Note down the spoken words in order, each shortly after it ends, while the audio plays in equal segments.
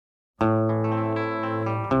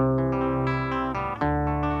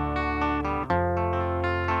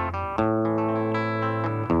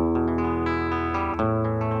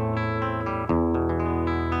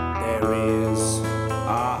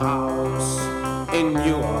in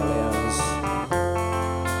New Orleans.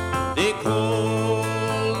 They call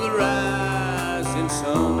the rising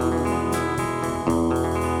sun.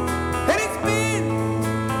 And it's been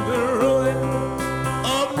the ruin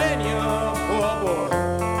of many a poor boy.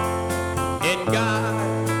 And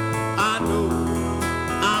God, I know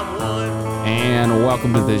I'm one. And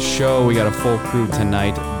welcome to this show. We got a full crew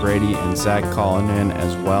tonight. Brady and Zach calling in,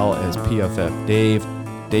 as well as PFF Dave.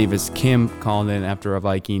 Davis Kim calling in after a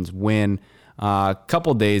Vikings win. A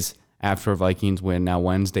couple days after a Vikings win, now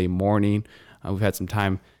Wednesday morning. We've had some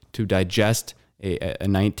time to digest a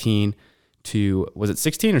 19 to, was it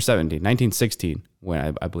 16 or 17? 1916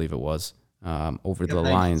 win, I believe it was, over the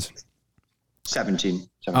Lions. 17.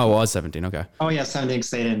 Oh, it was 17, okay. Oh, yeah, 17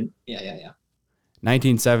 because they didn't. Yeah.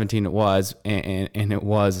 1917 it was, and it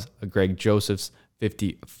was a Greg Joseph's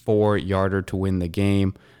 54-yarder to win the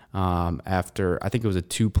game. After, I think it was a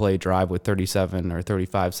 2-play drive with 37 or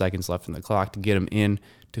 35 seconds left in the clock to get him in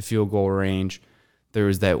to field goal range. There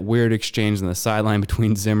was that weird exchange on the sideline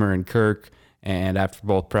between Zimmer and Kirk, and after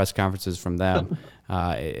both press conferences from them,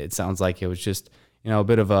 it sounds like it was just, a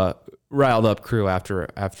bit of a riled up crew after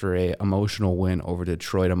a emotional win over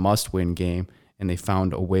Detroit, a must-win game, and they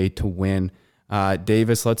found a way to win.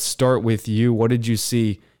 Davis, let's start with you. What did you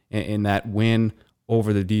see in that win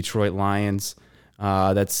over the Detroit Lions?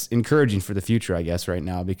 That's encouraging for the future, I guess, right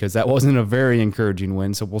now, because that wasn't a very encouraging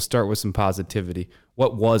win. So we'll start with some positivity.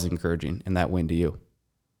 What was encouraging in that win to you?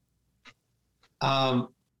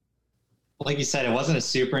 Like you said, it wasn't a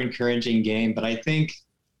super encouraging game, but I think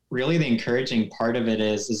really the encouraging part of it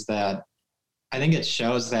is that I think it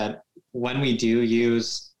shows that when we do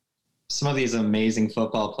use some of these amazing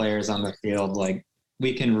football players on the field, like,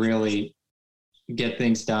 we can really get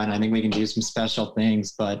things done. I think we can do some special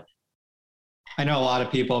things, but I know a lot of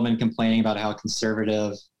people have been complaining about how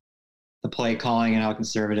conservative the play calling and how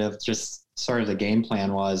conservative just sort of the game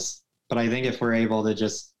plan was. But I think if we're able to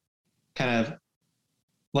just kind of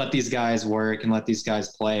let these guys work and let these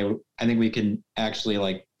guys play, I think we can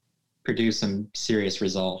actually produce some serious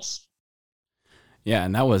results. Yeah,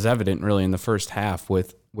 and that was evident really in the first half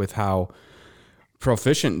with how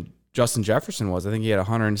proficient Justin Jefferson was. I think he had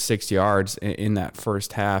 106 yards in that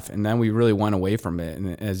first half, and then we really went away from it.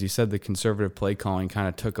 And as you said, the conservative play calling kind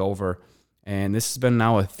of took over. And this has been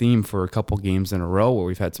now a theme for a couple games in a row where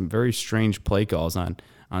we've had some very strange play calls on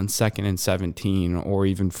 2nd and 17 or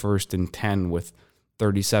even 1st and 10 with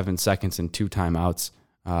 37 seconds and 2 timeouts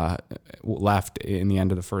left in the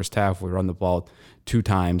end of the first half. We run the ball 2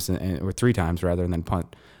 times or 3 times rather than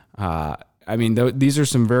punt. These are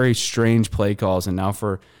some very strange play calls, and now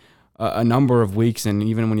for a number of weeks, and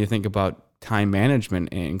even when you think about time management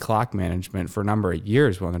and clock management, for a number of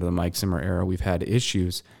years under the Mike Zimmer era, we've had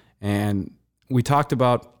issues. And we talked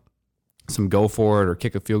about some go for it or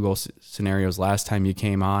kick a field goal scenarios last time you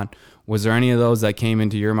came on. Was there any of those that came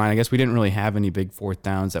into your mind? I guess we didn't really have any big 4th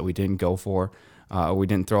downs that we didn't go for. We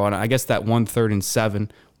didn't throw it. I guess that 1 3rd and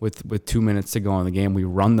 7 with 2 minutes to go in the game, we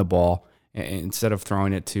run the ball instead of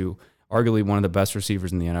throwing it to arguably one of the best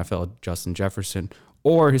receivers in the NFL, Justin Jefferson,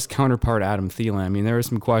 or his counterpart, Adam Thielen. There were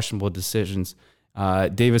some questionable decisions.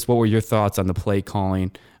 Davis, what were your thoughts on the play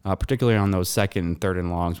calling, particularly on those 2nd and 3rd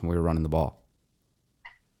and longs when we were running the ball?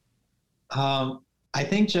 I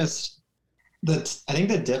think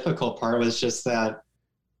the difficult part was just that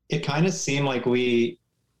it kind of seemed like we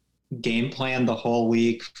game planned the whole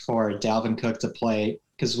week for Dalvin Cook to play,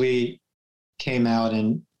 because we came out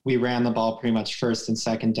and we ran the ball pretty much 1st and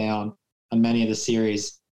 2nd down on many of the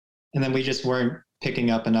series. And then we just weren't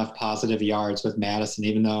picking up enough positive yards with Madison,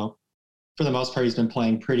 even though for the most part he's been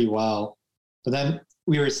playing pretty well. But then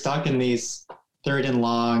we were stuck in these 3rd and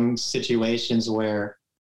long situations where,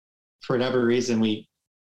 for whatever reason, we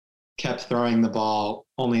kept throwing the ball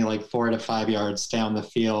only 4 to 5 yards down the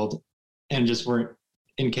field and just weren't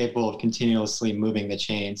incapable of continuously moving the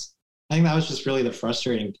chains. I think that was just really the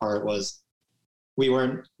frustrating part, was we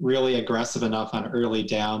weren't really aggressive enough on early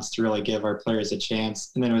downs to really give our players a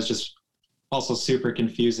chance. And then it was just also super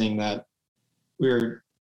confusing that we were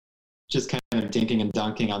just kind of dinking and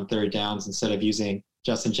dunking on 3rd downs instead of using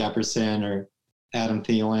Justin Jefferson or Adam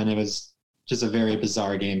Thielen. It was just a very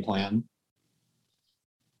bizarre game plan.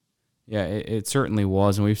 Yeah, it certainly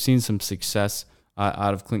was. And we've seen some success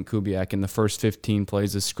out of Clint Kubiak in the first 15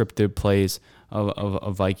 plays, the scripted plays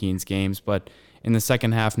of Vikings games. But in the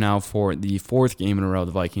second half now, for the 4th game in a row,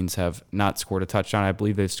 the Vikings have not scored a touchdown. I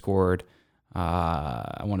believe they've scored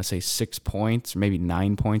I want to say 6 points, or maybe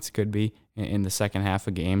 9 points it could be, in the second half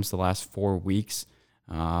of games the last 4 weeks.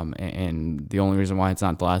 And the only reason why it's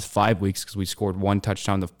not the last 5 weeks because we scored 1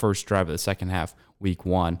 touchdown the first drive of the second half, week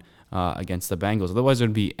 1, against the Bengals. Otherwise, it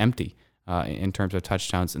would be empty in terms of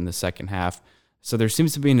touchdowns in the second half. So there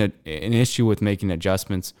seems to be an issue with making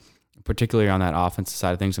adjustments, particularly on that offensive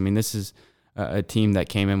side of things. I mean, this is a team that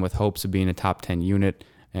came in with hopes of being a top 10 unit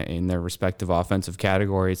in their respective offensive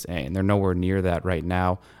categories, and they're nowhere near that right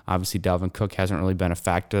now. Obviously, Dalvin Cook hasn't really been a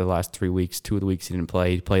factor the last 3 weeks. 2 of the weeks he didn't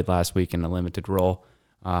play. He played last week in a limited role,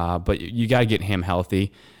 but you got to get him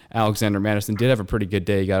healthy. Alexander Mattison did have a pretty good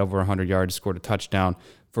day. He got over 100 yards, scored a touchdown.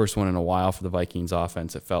 First one in a while for the Vikings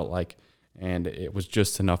offense, it felt like, and it was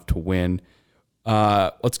just enough to win.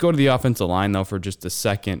 Let's go to the offensive line, though, for just a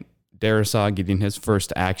second. Darrisaw getting his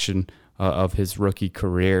first action of his rookie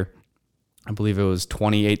career. I believe it was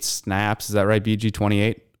 28 snaps. Is that right, BG?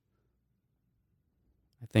 28?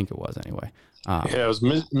 I think it was anyway. It was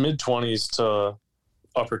mid-20s to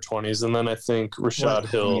upper 20s, and then I think Rashad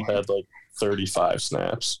Hill had like 35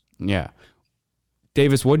 snaps. Yeah.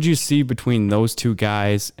 Davis, what did you see between those two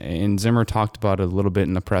guys? And Zimmer talked about it a little bit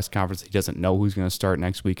in the press conference. He doesn't know who's going to start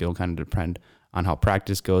next week. It'll kind of depend on how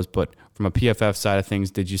practice goes. But from a PFF side of things,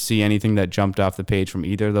 did you see anything that jumped off the page from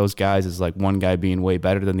either of those guys as like one guy being way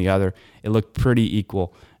better than the other? It looked pretty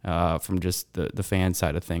equal from just the fan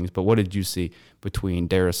side of things. But what did you see between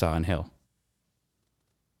Darrisaw and Hill?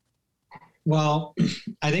 Well,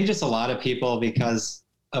 I think just a lot of people, because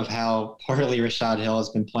of how poorly Rashad Hill has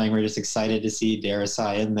been playing, we're just excited to see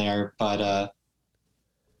Darrisaw in there. But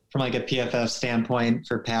from like a PFF standpoint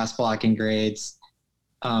for pass blocking grades,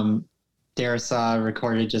 Darrisaw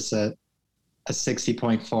recorded just a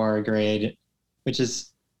 60.4 grade, which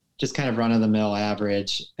is just kind of run-of-the-mill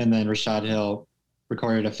average. And then Rashad Hill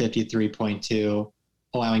recorded a 53.2,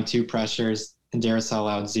 allowing 2 pressures, and Darrisaw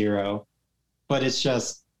allowed 0. But it's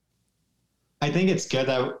just, I think it's good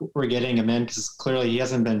that we're getting him in, because clearly he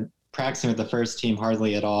hasn't been practicing with the first team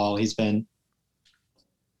hardly at all. He's been,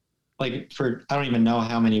 like, for I don't even know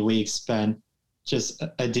how many weeks, been just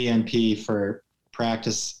a DNP for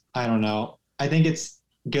practice. I don't know. I think it's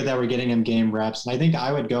good that we're getting him game reps, and I think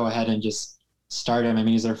I would go ahead and just start him. I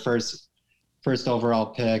mean, he's our first overall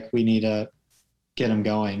pick. We need to get him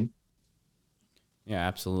going. Yeah,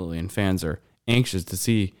 absolutely. And fans are anxious to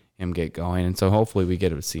see him get going, and so hopefully we get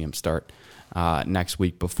to see him start next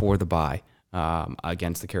week before the bye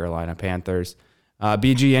against the Carolina Panthers.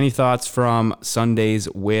 BG, any thoughts from Sunday's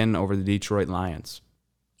win over the Detroit Lions?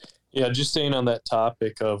 Yeah, just staying on that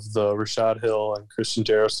topic of the Rashad Hill and Christian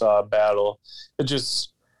Darrisaw battle,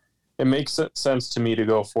 it makes sense to me to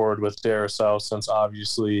go forward with Darrisaw, since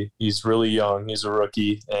obviously he's really young. He's a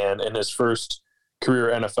rookie, and in his first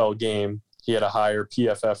career NFL game, he had a higher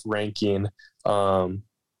PFF ranking than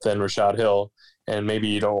Rashad Hill. And maybe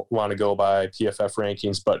you don't want to go by PFF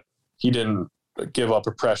rankings, but he didn't give up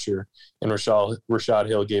a pressure, and Rashad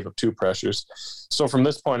Hill gave up 2 pressures. So from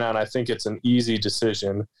this point on, I think it's an easy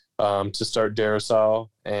decision to start Darrisaw,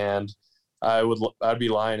 and I'd be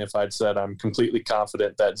lying if I'd said I'm completely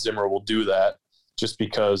confident that Zimmer will do that, just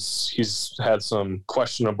because he's had some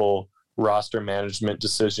questionable roster management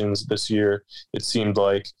decisions this year, it seemed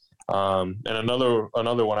like. And another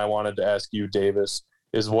one I wanted to ask you, Davis,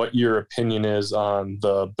 is what your opinion is on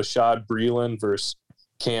the Bashaud Breeland versus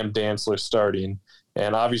Cam Dantzler starting.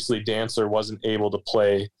 And obviously Dantzler wasn't able to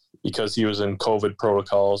play because he was in COVID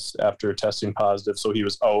protocols after testing positive, so he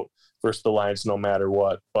was out versus the Lions no matter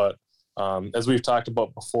what. But as we've talked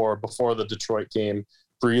about before the Detroit game,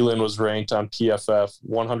 Breeland was ranked on PFF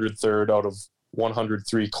 103rd out of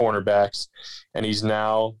 103 cornerbacks, and he's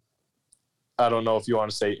now, I don't know if you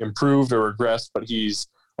want to say improved or regressed, but he's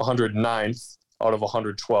 109th out of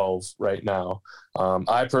 112 right now.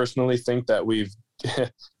 I personally think that we've,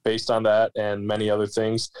 based on that and many other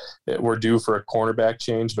things, we're due for a cornerback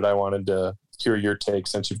change, but I wanted to hear your take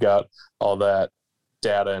since you've got all that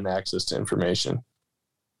data and access to information.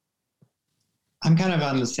 I'm kind of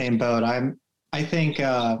on the same boat. I think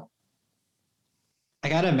I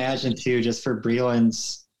got to imagine too, just for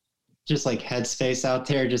Breeland's just like headspace out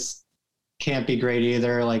there, just can't be great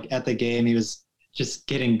either. Like at the game, he was just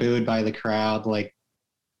getting booed by the crowd. Like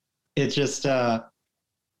it just, I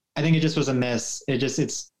think it just was a miss. It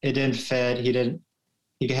didn't fit.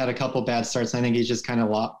 He had a couple bad starts, and I think he just kind of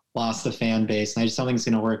lost the fan base, and I just don't think it's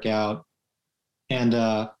going to work out. And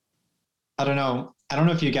I don't know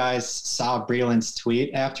if you guys saw Breeland's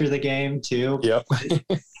tweet after the game too. Yep.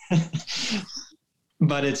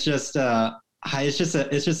 But it's just a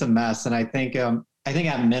mess. And I think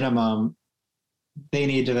at minimum they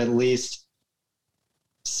need to at least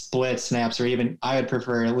split snaps, or even I would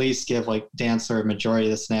prefer at least give like Dantzler a majority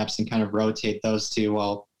of the snaps and kind of rotate those two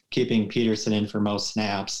while keeping Peterson in for most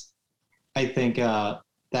snaps. I think that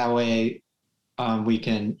way we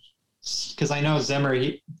can, because I know Zimmer,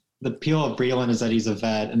 the appeal of Breeland is that he's a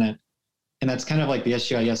vet, and that And that's kind of like the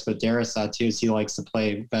issue, I guess, with Darrisaw too, is he likes to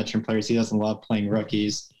play veteran players. He doesn't love playing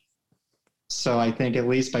rookies. So I think at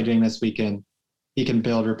least by doing this, he can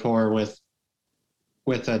build rapport with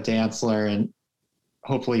Dantzler and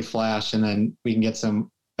hopefully flash, and then we can get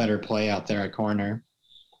some better play out there at corner.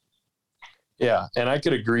 Yeah, and I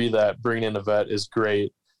could agree that bringing in a vet is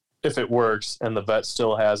great if it works and the vet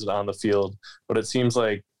still has it on the field. But it seems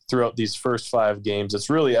like throughout these first 5 games, it's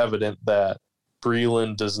really evident that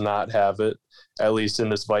Breland does not have it, at least in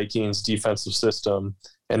this Vikings defensive system,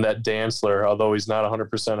 and that Dantzler, although he's not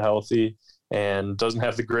 100% healthy and doesn't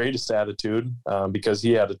have the greatest attitude, because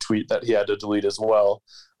he had a tweet that he had to delete as well,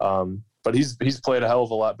 but he's played a hell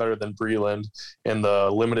of a lot better than Breland in the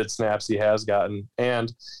limited snaps he has gotten.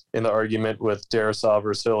 And in the argument with Darrisaw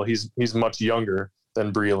versus Hill, he's much younger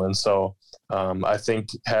than Breland. So I think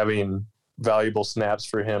having valuable snaps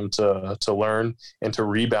for him to learn and to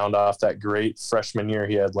rebound off that great freshman year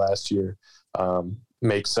he had last year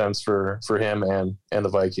makes sense for him and the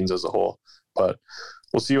Vikings as a whole. But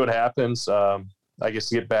we'll see what happens. I guess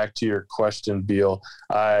to get back to your question, Beal,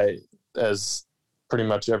 as pretty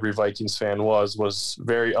much every Vikings fan was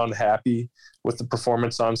very unhappy with the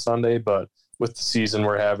performance on Sunday, but with the season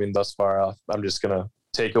we're having thus far, I'm just going to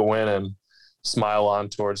take a win and smile on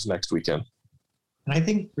towards next weekend. And I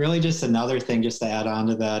think really just another thing just to add on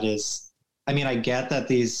to that is, I mean, I get that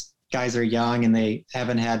these guys are young and they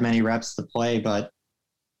haven't had many reps to play, but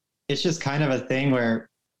it's just kind of a thing where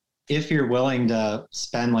if you're willing to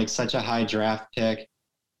spend like such a high draft pick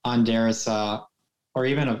on Darrisaw, or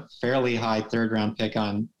even a fairly high 3rd round pick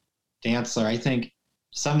on Dantzler, I think to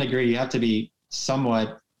some degree you have to be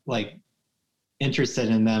somewhat like interested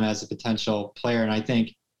in them as a potential player. And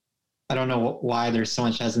I don't know why there's so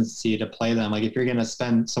much hesitancy to play them. Like if you're going to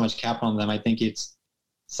spend so much capital on them, I think it's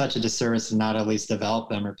such a disservice to not at least develop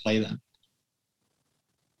them or play them.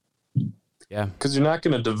 Yeah. Because you're not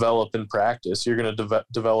going to develop in practice. You're going to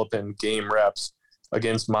develop in game reps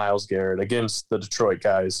against Myles Garrett, against the Detroit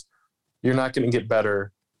guys. You're not going to get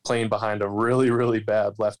better playing behind a really, really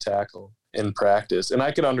bad left tackle in practice. And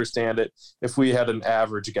I could understand it if we had an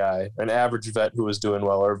average guy, an average vet who was doing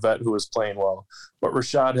well, or a vet who was playing well. But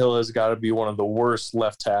Rashad Hill has got to be one of the worst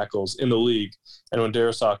left tackles in the league. And when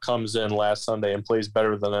Darrisaw comes in last Sunday and plays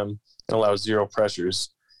better than him and allows 0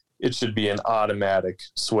 pressures, it should be an automatic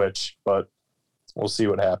switch. But we'll see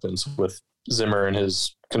what happens with Zimmer and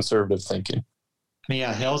his conservative thinking. I mean,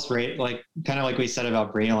 yeah, Hill's rate, like kind of like we said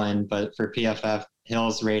about Breland, but for PFF,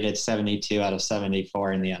 Hill's rated 72 out of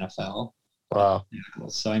 74 in the NFL. Wow.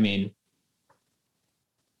 So, I mean,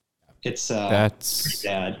 it's that's pretty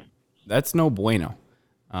bad. That's no bueno,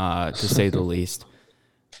 to say the least.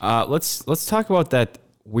 Let's talk about that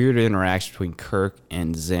weird interaction between Kirk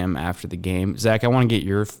and Zim after the game. Zach, I want to get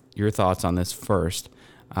your thoughts on this first.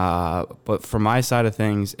 But from my side of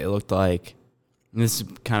things, it looked like, and this has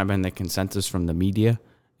kind of been the consensus from the media,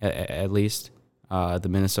 at least, the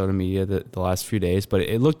Minnesota media the last few days. But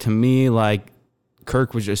it looked to me like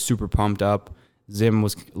Kirk was just super pumped up. Zim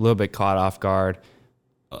was a little bit caught off guard,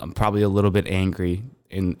 probably a little bit angry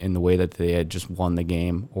in the way that they had just won the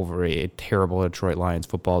game over a terrible Detroit Lions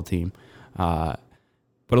football team. But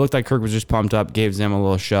it looked like Kirk was just pumped up, gave Zim a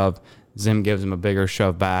little shove. Zim gives him a bigger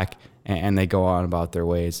shove back, and they go on about their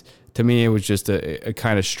ways. To me, it was just a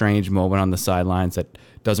kind of strange moment on the sidelines that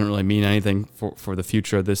doesn't really mean anything for the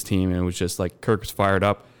future of this team. And it was just like Kirk was fired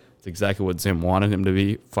up. It's exactly what Zim wanted him to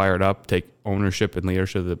be, fired up, take ownership and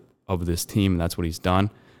leadership of this team, and that's what he's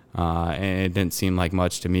done. And it didn't seem like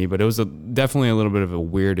much to me, but it was definitely a little bit of a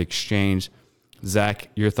weird exchange. Zach,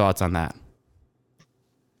 your thoughts on that?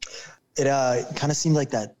 It kind of seemed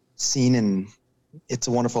like that scene in It's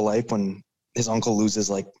a Wonderful Life when his uncle loses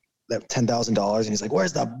like that $10,000 and he's like,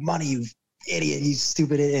 "Where's the money, you idiot, you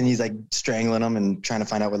stupid idiot?" And he's like strangling him and trying to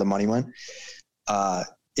find out where the money went. I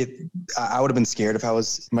would have been scared if I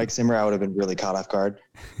was Mike Zimmer. I would have been really caught off guard.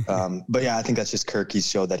 But yeah, I think that's just Kirk. He's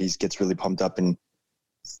showed that he gets really pumped up and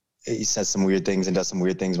he says some weird things and does some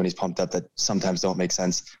weird things when he's pumped up that sometimes don't make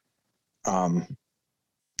sense.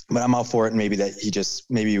 But I'm all for it. And maybe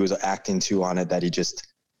he was acting too on it, that he just,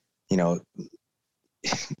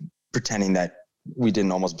 pretending that we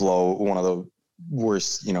didn't almost blow one of the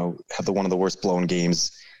worst, have one of the worst blown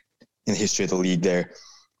games in the history of the league there.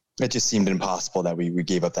 It just seemed impossible that we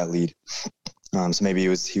gave up that lead. So maybe he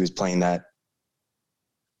was playing that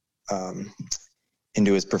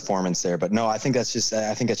into his performance there. But no, I think that's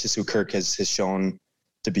just who Kirk has shown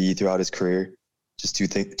to be throughout his career. Just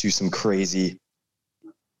do some crazy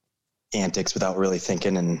antics without really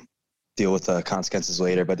thinking and deal with the consequences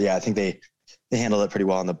later. But yeah, I think they handled it pretty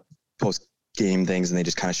well in the game things, and they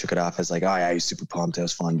just kind of shook it off as like, oh yeah, he's super pumped. It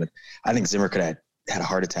was fun. But I think Zimmer could have had a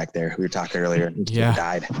heart attack there. We were talking earlier. He could have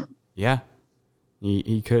died. Yeah.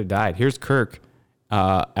 He could have died. Here's Kirk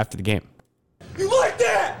after the game. You like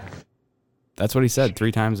that? That's what he said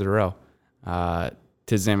 3 times in a row.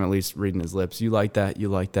 To Zim, at least reading his lips. You like that, you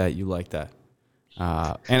like that, you like that.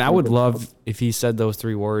 And I would love if he said those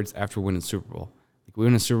 3 words after winning the Super Bowl. Like, we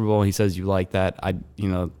win a Super Bowl, he says, you like that.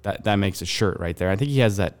 That makes a shirt right there. I think he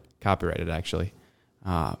has that copyrighted, actually.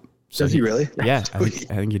 Does he really? Yeah, I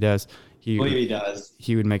think he does. I believe he does.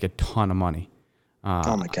 He would make a ton of money.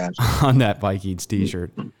 Oh my gosh. On that Vikings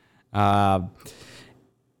t-shirt.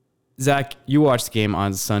 Zach, you watched the game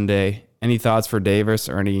on Sunday. Any thoughts for Davis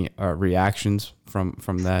or any reactions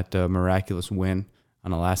from that miraculous win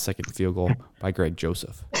on a last-second field goal by Greg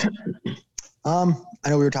Joseph? I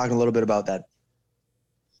know we were talking a little bit about that.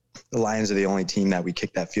 The Lions are the only team that we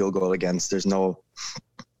kicked that field goal against.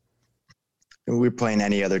 We're playing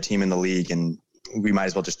any other team in the league, and we might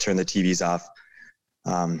as well just turn the TVs off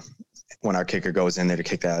when our kicker goes in there to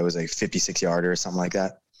kick that. It was a 56-yarder or something like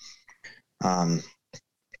that.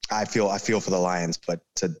 I feel for the Lions, but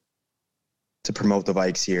to promote the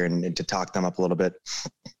Vikes here and to talk them up a little bit.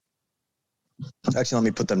 Actually, let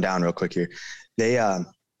me put them down real quick here. They,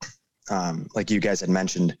 like you guys had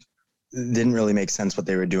mentioned, didn't really make sense what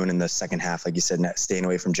they were doing in the second half. Like you said, staying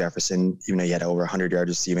away from Jefferson, even though he had over 100 yards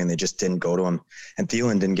receiving, they just didn't go to him. And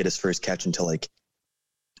Thielen didn't get his first catch until I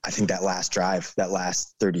think that last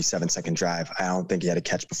 37-second drive. I don't think he had a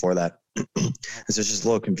catch before that. It's just a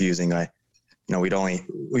little confusing. We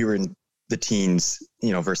were in the teens,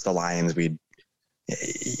 versus the Lions.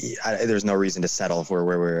 There's no reason to settle for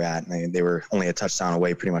where we were at. They were only a touchdown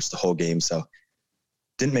away pretty much the whole game. So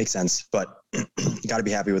didn't make sense, but you got to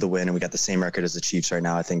be happy with the win. And we got the same record as the Chiefs right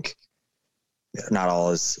now. I think not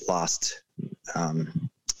all is lost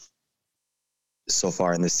so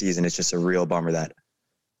far in this season. It's just a real bummer that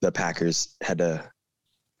the Packers had to,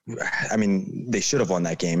 they should have won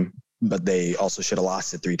that game, but they also should have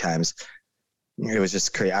lost it 3 times. It was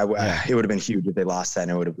just crazy. It would have been huge if they lost that,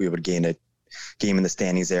 and we would have gained a game in the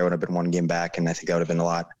standings there. It would have been 1 game back, and I think that would have been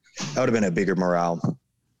that would have been a bigger morale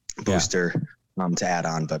booster to add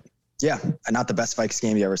on. But yeah, not the best Vikes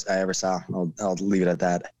game I ever saw. I'll leave it at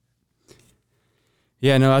that.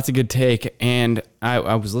 Yeah, no, that's a good take. And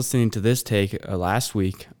I was listening to this take last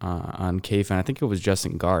week on KFan. I think it was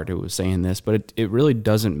Justin Gard who was saying this, but it really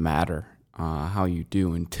doesn't matter how you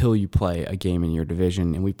do until you play a game in your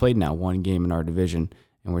division. And we played now 1 game in our division,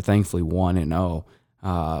 and we're thankfully 1-0.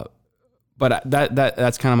 But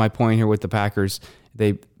that's kind of my point here with the Packers.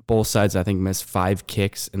 Both sides, I think, missed 5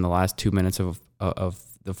 kicks in the last 2 minutes of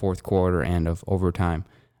the fourth quarter and of overtime.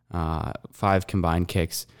 5 combined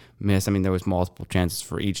kicks missed. There was multiple chances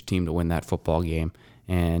for each team to win that football game,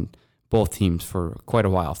 and both teams for quite a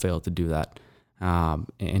while failed to do that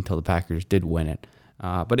until the Packers did win it.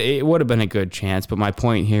 But it would have been a good chance. But my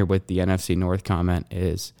point here with the NFC North comment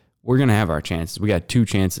is we're going to have our chances. We got 2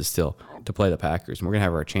 chances still to play the Packers, and we're going to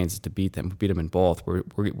have our chances to beat them. If we beat them in both,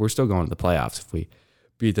 we're still going to the playoffs if we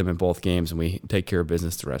beat them in both games and we take care of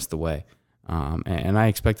business the rest of the way. And I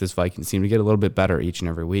expect this Vikings team to get a little bit better each and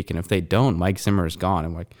every week. And if they don't, Mike Zimmer is gone.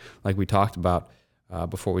 And like we talked about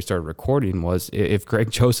before we started recording, was if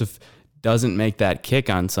Greg Joseph doesn't make that kick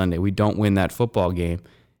on Sunday, we don't win that football game.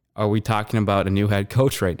 Are we talking about a new head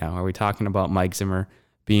coach right now? Are we talking about Mike Zimmer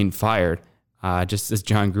being fired, just as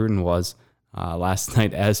John Gruden was last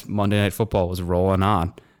night as Monday Night Football was rolling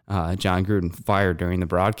on? John Gruden fired during the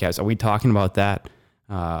broadcast. Are we talking about that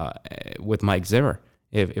with Mike Zimmer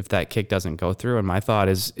if that kick doesn't go through? And my thought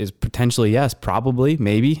is potentially yes, probably,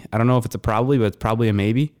 maybe. I don't know if it's a probably, but it's probably a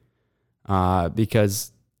maybe,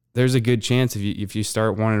 because there's a good chance if you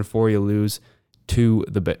start 1-4, you lose to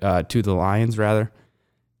the Lions rather.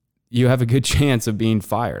 You have a good chance of being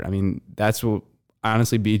fired. That's what,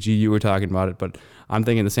 honestly, BG, you were talking about it, but I'm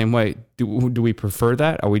thinking the same way. Do we prefer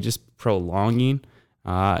that? Are we just prolonging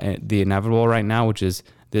the inevitable right now, which is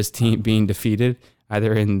this team being defeated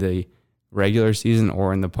either in the regular season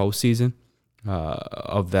or in the postseason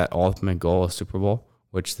of that ultimate goal of Super Bowl,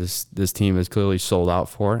 which this team is clearly sold out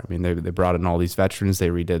for? They brought in all these veterans. They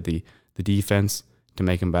redid the defense to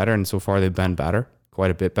make them better, and so far they've been better, quite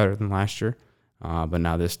a bit better than last year. But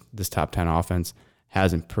now this top 10 offense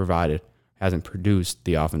hasn't produced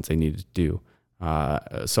the offense they needed to do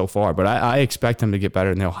so far. But I expect them to get better,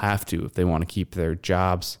 and they'll have to if they want to keep their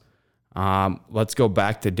jobs. Let's go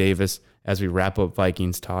back to Davis as we wrap up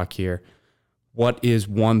Vikings talk here. What is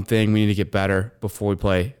one thing we need to get better before we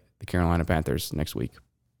play the Carolina Panthers next week?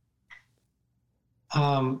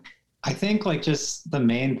 I think just the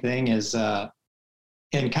main thing is, and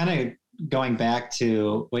kind of going back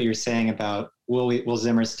to what you're saying about will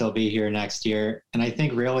Zimmer still be here next year? And I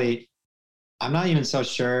think really, I'm not even so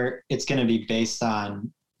sure it's going to be based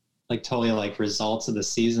on like totally like results of the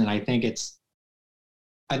season. I think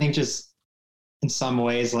just in some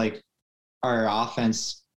ways, like our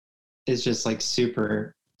offense is just like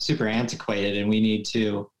super, super antiquated, and we need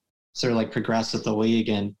to sort of like progress with the league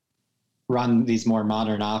and run these more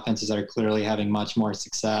modern offenses that are clearly having much more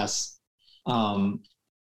success.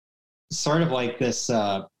 Sort of like this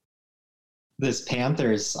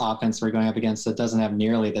Panthers offense we're going up against that doesn't have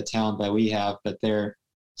nearly the talent that we have, but they're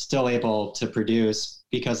still able to produce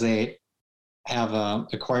because they have a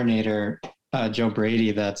coordinator, Joe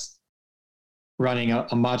Brady, that's running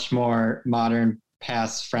a much more modern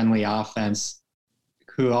pass-friendly offense,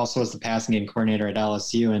 who also is the passing game coordinator at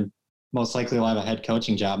LSU and most likely will have a head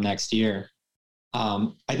coaching job next year.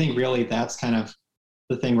 I think really that's kind of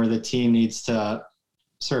the thing where the team needs to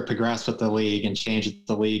sort of progress with the league and change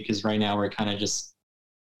the league, because right now we're kind of just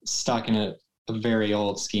stuck in a very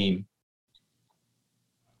old scheme.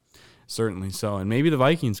 Certainly so. And maybe the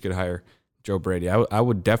Vikings could hire Joe Brady. I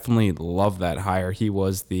would definitely love that hire. He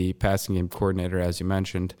was the passing game coordinator, as you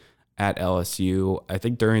mentioned, at LSU, I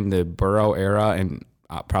think during the Burrow era and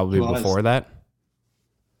probably before that.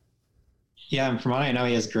 Yeah, and from what I know,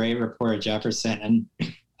 he has great rapport with Jefferson,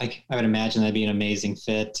 and I would imagine that'd be an amazing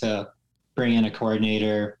fit to bring in a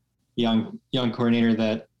coordinator, young coordinator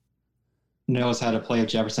that knows how to play with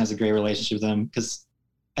Jefferson, has a great relationship with him. Because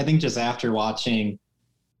I think just after watching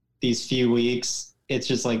these few weeks, it's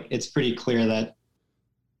just like it's pretty clear that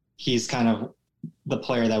he's kind of the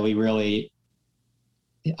player that we really,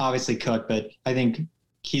 obviously Cook, but I think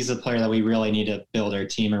he's the player that we really need to build our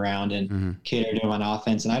team around and cater to him on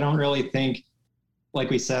offense. And I don't really think, like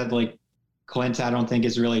we said, like Clint, I don't think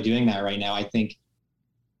is really doing that right now. I think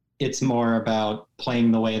it's more about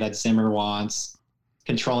playing the way that Zimmer wants,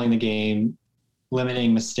 controlling the game,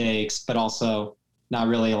 limiting mistakes, but also not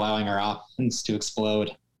really allowing our offense to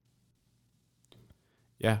explode.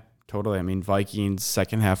 Yeah, totally. I mean, Vikings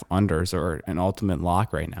second half unders are an ultimate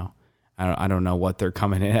lock right now. I don't know what they're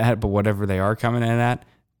coming in at, but whatever they are coming in at,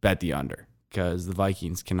 bet the under, because the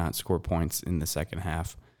Vikings cannot score points in the second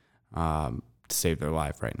half to save their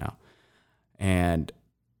life right now. And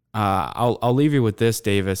I'll leave you with this,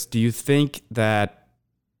 Davis. Do you think that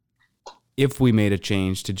if we made a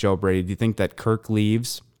change to Joe Brady, do you think that Kirk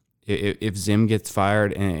leaves? If Zim gets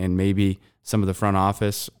fired and maybe some of the front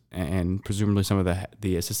office and presumably some of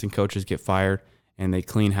the assistant coaches get fired and they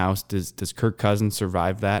clean house, does Kirk Cousins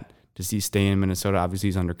survive that? Does he stay in Minnesota? Obviously,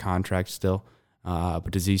 he's under contract still. But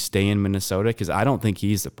does he stay in Minnesota? Because I don't think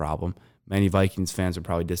he's the problem. Many Vikings fans would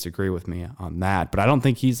probably disagree with me on that. But I don't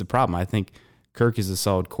think he's the problem. I think Kirk is a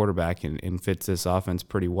solid quarterback and fits this offense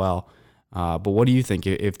pretty well. But what do you think?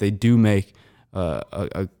 If they do make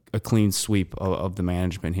a clean sweep of the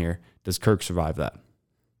management here, does Kirk survive that?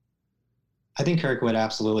 I think Kirk would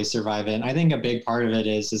absolutely survive it. And I think a big part of it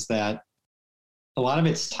is that a lot of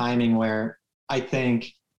it's timing, where I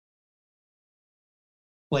think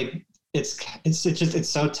like it's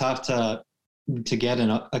so tough to get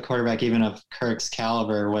a quarterback even of Kirk's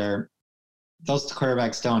caliber, where those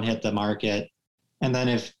quarterbacks don't hit the market. And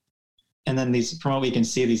then these, from what we can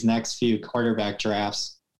see, these next few quarterback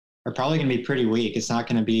drafts are probably going to be pretty weak. It's not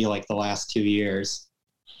going to be like the last 2 years.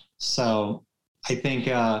 So I think,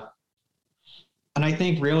 and I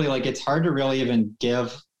think really like it's hard to really even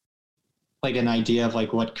give like an idea of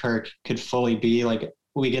like what Kirk could fully be. Like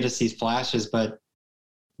we get to see flashes, but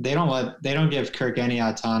they don't give Kirk any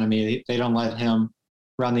autonomy. They don't let him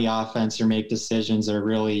run the offense or make decisions or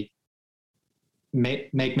really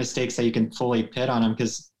make mistakes that you can fully pit on him,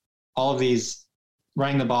 because all of these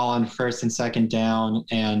running the ball on first and second down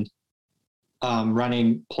and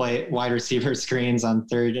running wide receiver screens on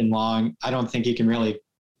third and long, I don't think you can really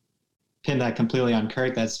pin that completely on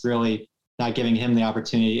Kirk. That's really not giving him the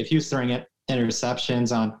opportunity. If he was throwing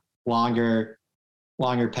interceptions on longer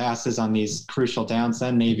passes on these crucial downs,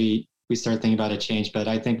 then maybe we start thinking about a change. But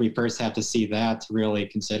I think we first have to see that to really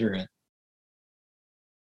consider it.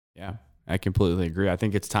 Yeah, I completely agree. I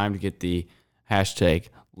think it's time to get the hashtag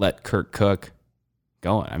let Kirk cook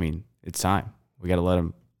going. I mean, it's time. We got to let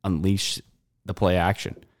him unleash the play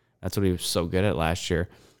action. That's what he was so good at last year,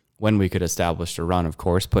 when we could establish a run, of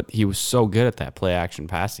course, but he was so good at that play action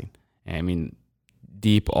passing. And I mean,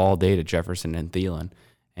 deep all day to Jefferson and Thielen.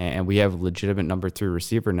 And we have a legitimate number 3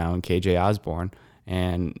 receiver now in KJ Osborne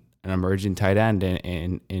and an emerging tight end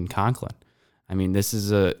in Conklin. I mean, this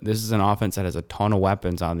is an offense that has a ton of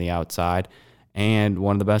weapons on the outside and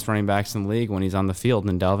one of the best running backs in the league when he's on the field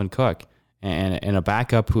in Dalvin Cook, and a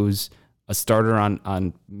backup who's a starter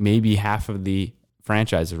on maybe half of the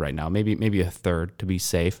franchises right now, maybe a third to be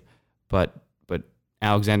safe. But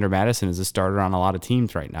Alexander Madison is a starter on a lot of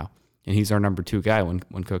teams right now, and he's our number 2 guy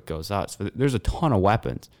when Cook goes out. So there's a ton of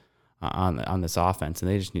weapons on this offense, and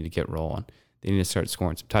they just need to get rolling. They need to start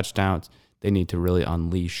scoring some touchdowns. They need to really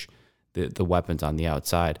unleash the weapons on the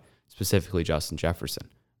outside, specifically Justin Jefferson.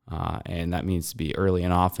 And that means to be early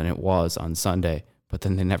and often. It was on Sunday, but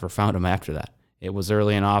then they never found him after that. It was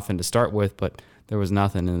early and often to start with, but there was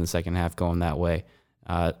nothing in the second half going that way.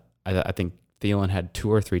 I think Thielen had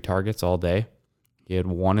 2 or 3 targets all day. He had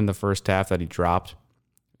 1 in the first half that he dropped,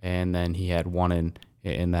 and then he had 1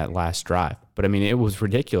 in that last drive. But, I mean, it was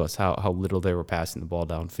ridiculous how little they were passing the ball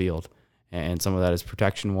downfield. And some of that is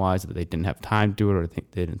protection-wise, that they didn't have time to do it, or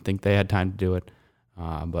they didn't think they had time to do it.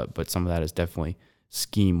 But some of that is definitely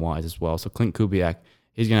scheme-wise as well. So Clint Kubiak,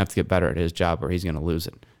 he's going to have to get better at his job, or he's going to lose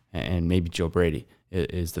it. And maybe Joe Brady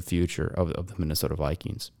is the future of the Minnesota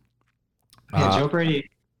Vikings. Yeah, Joe Brady.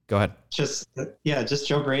 Go ahead. Just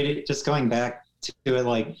Joe Brady. Just going back to it,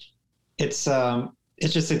 like it's going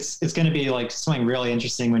to be like something really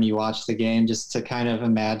interesting when you watch the game, just to kind of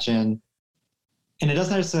imagine. And it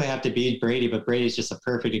doesn't necessarily have to be Brady, but Brady's just a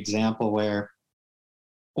perfect example where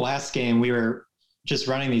last game we were just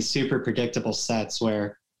running these super predictable sets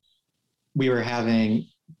where we were having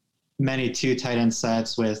many 2 tight end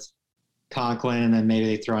sets with Conklin, and then maybe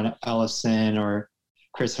they throw in Ellison or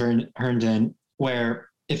Chris Herndon, where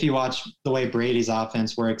if you watch the way Brady's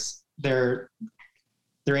offense works, they're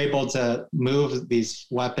able to move these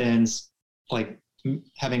weapons, like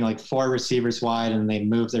having like 4 receivers wide, and they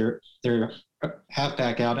move their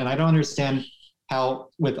halfback out. And I don't understand how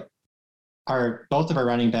with both of our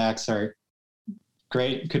running backs are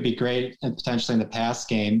great, could be great and potentially in the pass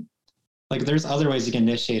game. Like there's other ways you can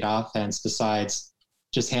initiate offense besides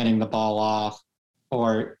just handing the ball off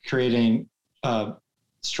or creating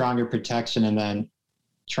stronger protection and then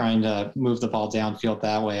trying to move the ball downfield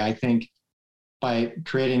that way. I think by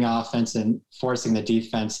creating offense and forcing the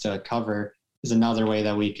defense to cover is another way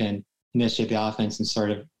that we can initiate the offense and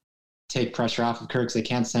sort of take pressure off of Kirk, because they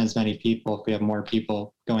can't send as many people if we have more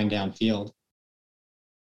people going downfield.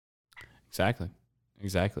 Exactly.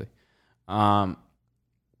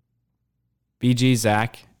 BG,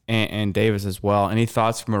 Zach, and Davis as well. Any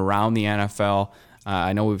thoughts from around the NFL?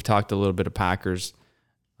 I know we've talked a little bit of Packers.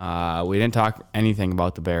 We didn't talk anything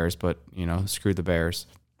about the Bears, but, screw the Bears.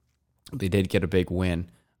 They did get a big win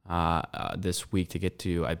this week to get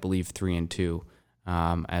to, I believe, 3-2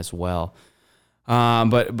 as well.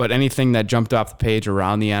 But anything that jumped off the page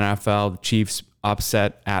around the NFL, the Chiefs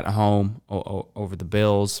upset at home over the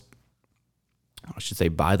Bills, I should say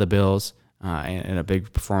by the Bills, and a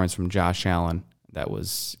big performance from Josh Allen. That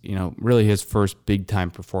was, really his first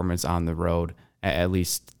big-time performance on the road, at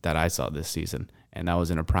least that I saw this season, and that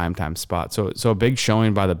was in a primetime spot. So a big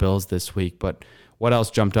showing by the Bills this week, but what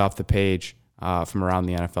else jumped off the page from around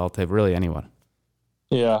the NFL to really anyone?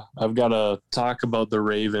 Yeah, I've got to talk about the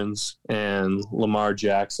Ravens and Lamar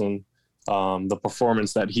Jackson, the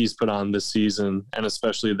performance that he's put on this season, and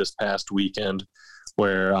especially this past weekend,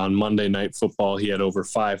 where on Monday Night Football he had over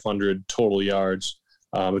 500 total yards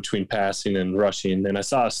between passing and rushing. And I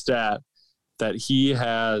saw a stat that he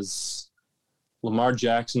has Lamar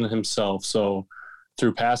Jackson himself, so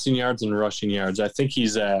through passing yards and rushing yards, I think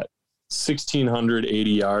he's at 1,680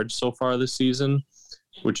 yards so far this season,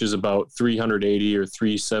 which is about 380 or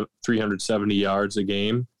 370 yards a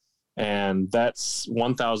game. And that's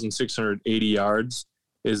 1,680 yards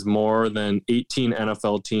is more than 18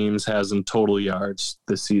 NFL teams has in total yards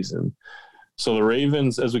this season. So the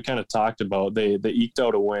Ravens, as we kind of talked about, they eked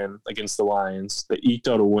out a win against the Lions. They eked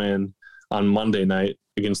out a win on Monday night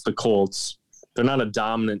against the Colts. They're not a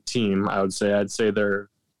dominant team, I would say. I'd say they're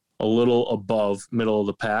a little above middle of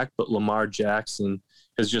the pack, but Lamar Jackson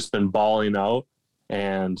has just been balling out.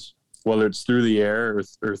 And whether it's through the air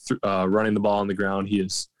or running the ball on the ground, he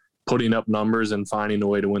is putting up numbers and finding a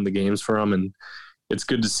way to win the games for him. And it's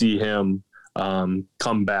good to see him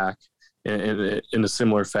come back in a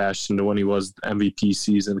similar fashion to when he was MVP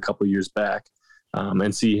season a couple of years back,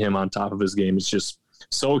 and see him on top of his game. It's just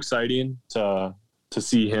so exciting to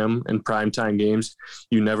see him in primetime games.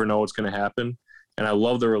 You never know what's going to happen. And I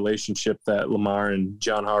love the relationship that Lamar and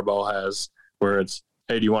John Harbaugh has, where it's,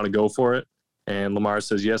 hey, do you want to go for it? And Lamar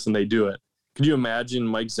says yes, and they do it. Could you imagine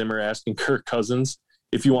Mike Zimmer asking Kirk Cousins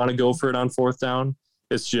if you want to go for it on 4th down?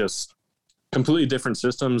 It's just completely different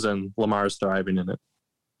systems, and Lamar's thriving in it.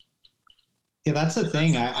 Yeah, that's the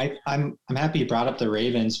thing. I'm happy you brought up the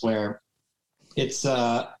Ravens, where it's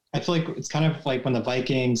I feel like it's kind of like when the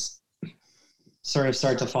Vikings sort of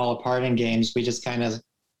start to fall apart in games, we just kind of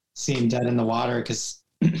seem dead in the water because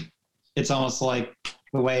it's almost like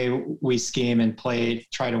the way we scheme and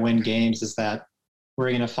try to win games is that we're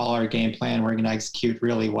going to follow our game plan. We're going to execute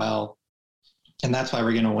really well. And that's why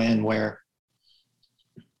we're going to win, where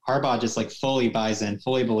Harbaugh just like fully buys in,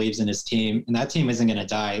 fully believes in his team. And that team isn't going to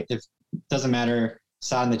die. It doesn't matter.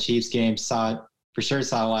 Saw in the Chiefs game, saw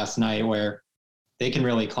it last night, where they can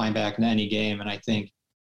really climb back into any game. And I think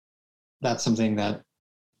that's something that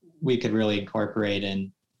we could really incorporate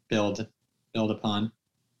and build upon.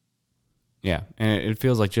 Yeah, and it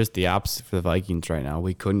feels like just the opposite for the Vikings right now.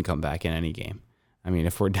 We couldn't come back in any game. I mean,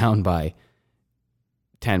 if we're down by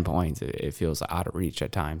 10 points, it feels out of reach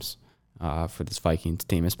at times for this Vikings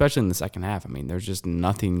team, especially in the second half. I mean, there's just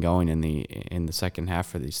nothing going in the second half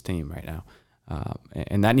for this team right now.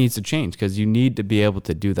 And that needs to change because you need to be able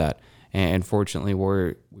to do that. And fortunately,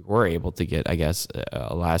 we were able to get, I guess,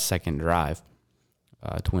 a last-second drive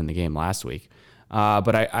to win the game last week.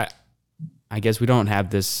 But I guess we don't have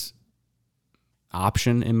this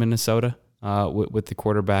option in Minnesota with the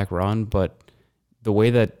quarterback run. But the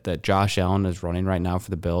way that Josh Allen is running right now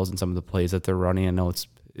for the Bills and some of the plays that they're running, I know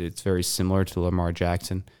it's very similar to Lamar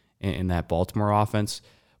Jackson in that Baltimore offense.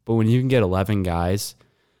 But when you can get 11 guys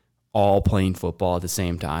all playing football at the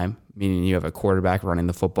same time, meaning you have a quarterback running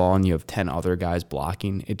the football and you have 10 other guys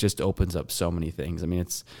blocking, it just opens up so many things. I mean,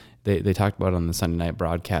 they talked about it on the Sunday night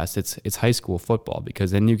broadcast. It's high school football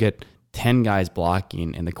because then you get 10 guys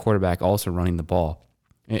blocking and the quarterback also running the ball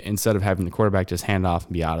instead of having the quarterback just hand off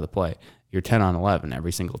and be out of the play. You're 10 on 11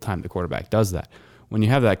 every single time the quarterback does that. When you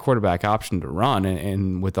have that quarterback option to run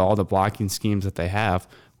and with all the blocking schemes that they have,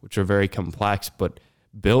 which are very complex but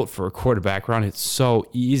built for a quarterback run, it's so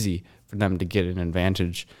easy for them to get an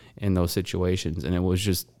advantage in those situations. And it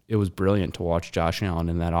was brilliant to watch Josh Allen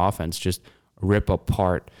in that offense just rip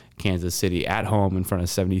apart Kansas City at home in front of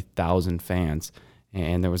 70,000 fans.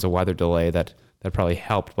 And there was a weather delay that probably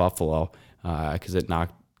helped Buffalo because it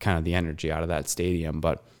knocked kind of the energy out of that stadium.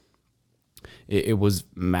 But it was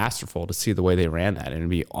masterful to see the way they ran that. And it'd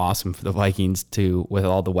be awesome for the Vikings to, with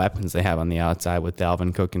all the weapons they have on the outside with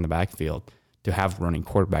Dalvin Cook in the backfield, to have a running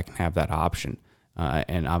quarterback and have that option.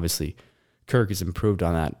 And obviously, Kirk has improved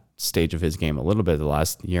on that stage of his game a little bit the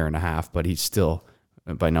last year and a half, but he's still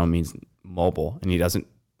by no means mobile, and he doesn't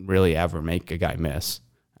really ever make a guy miss.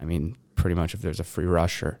 I mean, pretty much if there's a free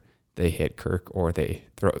rusher, they hit Kirk or they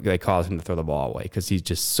cause him to throw the ball away because he's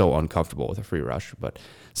just so uncomfortable with a free rusher. But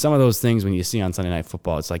some of those things when you see on Sunday Night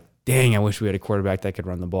Football, it's like, dang, I wish we had a quarterback that could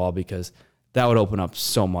run the ball because that would open up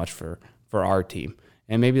so much for our team.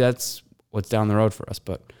 And maybe that's what's down the road for us,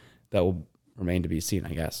 but that will remain to be seen,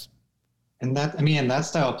 I guess. And that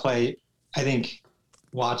style of play, I think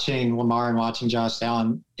watching Lamar and watching Josh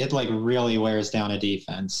Allen, it like really wears down a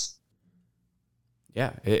defense.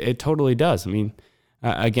 Yeah, it totally does. I mean,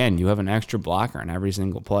 again, you have an extra blocker in every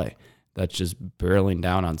single play that's just barreling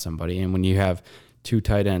down on somebody. And when you have two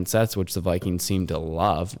tight end sets, which the Vikings seem to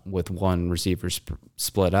love, with one receiver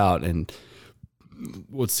split out and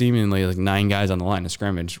what seemingly like 9 guys on the line of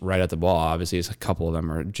scrimmage right at the ball. Obviously, a couple of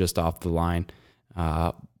them are just off the line,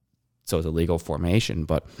 so it's a legal formation.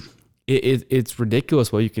 But it's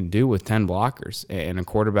ridiculous what you can do with 10 blockers and a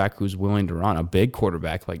quarterback who's willing to run, a big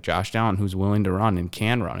quarterback like Josh Allen who's willing to run and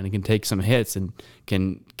can run and he can take some hits and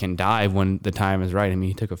can dive when the time is right. I mean,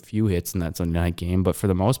 he took a few hits in that Sunday night game, but for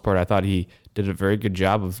the most part, I thought he did a very good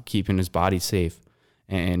job of keeping his body safe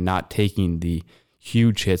and not taking the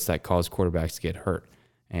huge hits that cause quarterbacks to get hurt.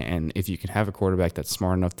 And if you can have a quarterback that's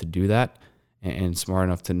smart enough to do that and smart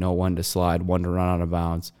enough to know when to slide, when to run out of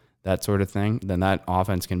bounds, that sort of thing, then that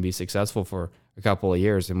offense can be successful for a couple of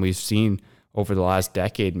years. And we've seen over the last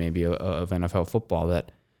decade maybe of NFL football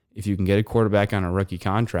that if you can get a quarterback on a rookie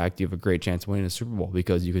contract, you have a great chance of winning a Super Bowl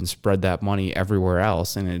because you can spread that money everywhere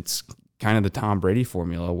else. And it's kind of the Tom Brady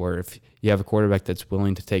formula where if you have a quarterback that's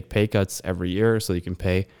willing to take pay cuts every year so you can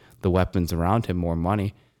pay the weapons around him more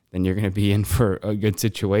money, then you're going to be in for a good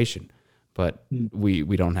situation. But we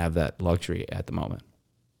don't have that luxury at the moment.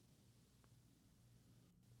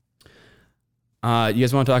 You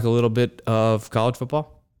guys want to talk a little bit of college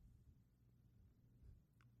football?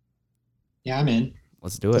 Yeah, I'm in.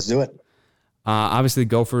 Let's do it. Let's do it. Obviously,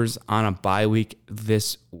 Gophers on a bye week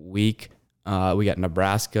this week. We got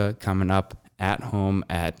Nebraska coming up at home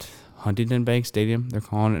at Huntington Bank Stadium, they're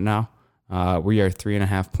calling it now. We are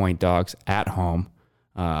 3.5-point dogs at home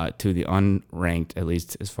to the unranked, at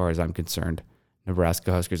least as far as I'm concerned,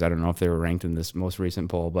 Nebraska Huskers. I don't know if they were ranked in this most recent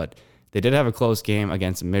poll, but they did have a close game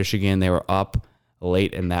against Michigan. They were up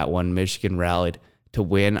late in that one. Michigan rallied to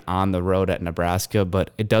win on the road at Nebraska,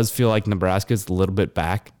 but it does feel like Nebraska's a little bit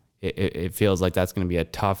back. It feels like that's going to be a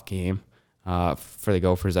tough game for the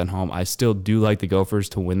Gophers at home. I still do like the Gophers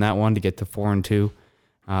to win that one to get to 4-2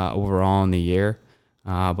 overall in the year.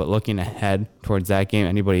 But looking ahead towards that game,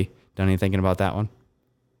 anybody done any thinking about that one?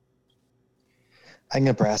 I think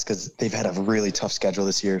Nebraska's, they've had a really tough schedule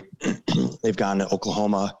this year. They've gone to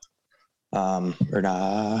Oklahoma, I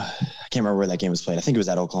can't remember where that game was played. I think it was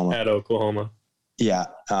at Oklahoma. At Oklahoma. Yeah.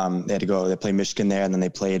 They had to go, they played Michigan there, and then they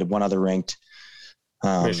played one other ranked.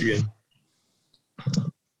 Michigan.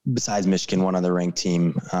 Besides Michigan, one other ranked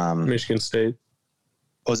team. Michigan State.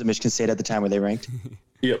 Was it Michigan State at the time where they ranked?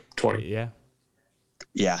 Yep, 20. Yeah.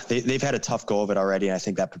 Yeah, they've had a tough go of it already, and I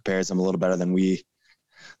think that prepares them a little better than we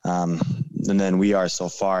than we are so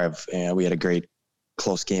far. We had a great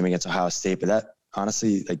close game against Ohio State, but that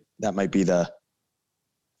honestly, like, that might be the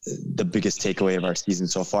biggest takeaway of our season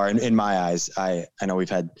so far. In my eyes, I know we've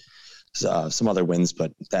had some other wins,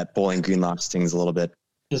 but that Bowling Green loss stings a little bit.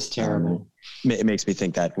 Just terrible. It makes me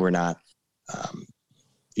think that we're not,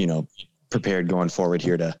 prepared going forward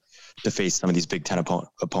here to face some of these Big Ten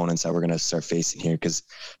opponents that we're going to start facing here, because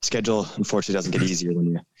schedule unfortunately doesn't get easier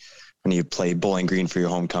when you play Bowling Green for your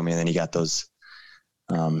homecoming, and then you got those.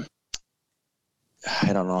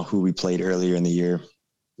 I don't know who we played earlier in the year.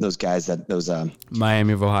 Those guys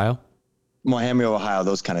Miami of Ohio.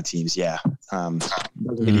 Those kind of teams. Yeah.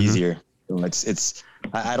 Doesn't get easier. So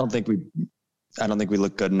I don't think we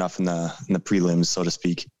look good enough in the prelims, so to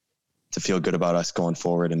speak, to feel good about us going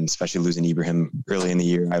forward, and especially losing Ibrahim early in the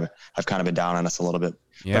year. I've kind of been down on us a little bit.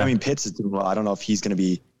 Yeah. But I mean, Pitts is doing well. I don't know if he's going to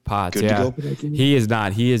be Potts, good yeah. to go for that game. He is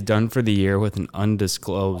not. He is done for the year with an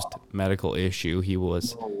undisclosed medical issue. He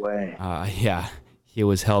was, No way. he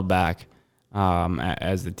was held back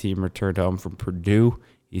as the team returned home from Purdue.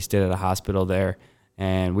 He stayed at a hospital there,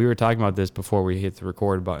 and we were talking about this before we hit the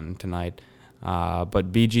record button tonight.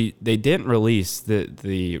 But BG, they didn't release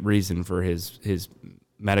the reason for his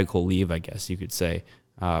medical leave, I guess you could say,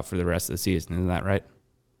 for the rest of the season. Isn't that right?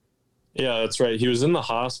 Yeah, that's right. He was in the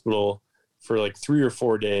hospital for like 3 or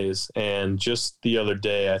 4 days, and just the other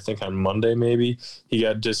day, I think on Monday maybe, he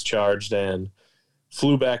got discharged and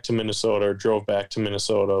flew back to Minnesota, or drove back to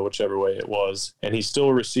Minnesota, whichever way it was, and he's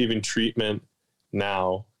still receiving treatment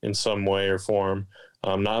now in some way or form.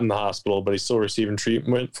 Not in the hospital, but he's still receiving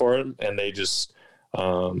treatment for it, and they just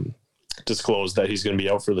disclosed that he's going to be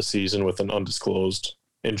out for the season with an undisclosed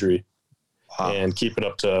injury. Wow. And leave it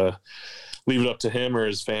up to him or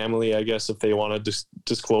his family, I guess, if they want to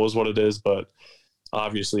disclose what it is. But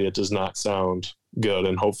obviously it does not sound good,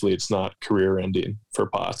 and hopefully it's not career-ending for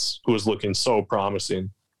Potts, who was looking so promising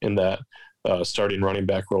in that starting running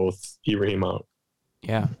back role with Ibrahim out.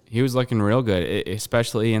 Yeah, he was looking real good,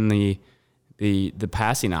 especially in the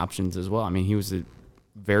passing options as well. I mean, he was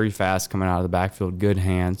very fast coming out of the backfield, good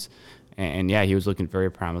hands, and yeah, he was looking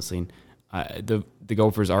very promising. The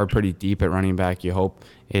Gophers are pretty deep at running back. You hope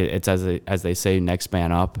it's as they say, next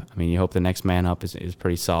man up. I mean, you hope the next man up is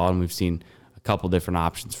pretty solid. And we've seen a couple different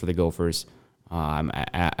options for the Gophers.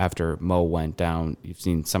 After Mo went down, you've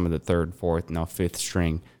seen some of the third, fourth, now fifth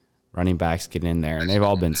string running backs get in there, and they've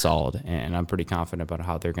all been solid. And I'm pretty confident about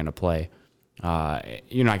how they're going to play.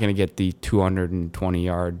 You're not going to get the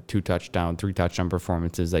 220-yard, 2-touchdown, 3-touchdown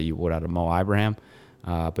performances that you would out of Mo Ibrahim,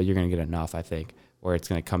 but you're going to get enough, I think, where it's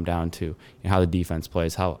going to come down to how the defense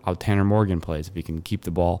plays, how Tanner Morgan plays, if he can keep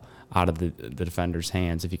the ball out of the defender's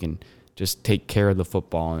hands, if he can just take care of the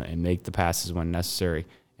football and make the passes when necessary,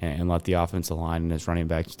 and let the offensive line and his running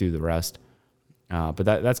backs do the rest. But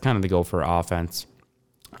that's kind of the Gopher offense.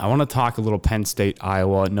 I want to talk a little Penn State,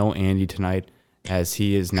 Iowa. No Andy tonight, as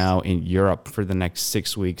he is now in Europe for the next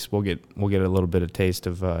 6 weeks. We'll get a little bit of taste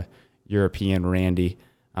of European Randy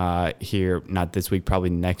here, not this week, probably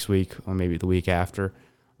next week or maybe the week after.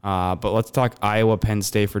 But let's talk Iowa Penn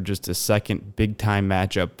State for just a second. Big time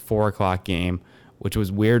matchup, 4:00 game, which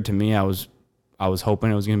was weird to me. I was hoping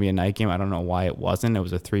it was going to be a night game. I don't know why it wasn't. It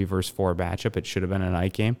was a 3-versus-4 matchup. It should have been a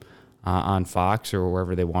night game on Fox or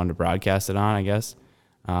wherever they wanted to broadcast it on, I guess.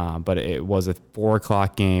 But it was a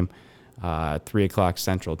 4:00 game, 3:00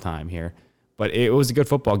 Central Time here. But it was a good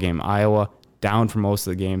football game. Iowa down for most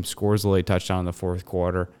of the game, scores a late touchdown in the fourth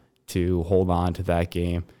quarter to hold on to that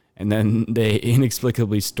game. And then they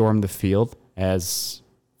inexplicably stormed the field as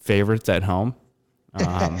favorites at home.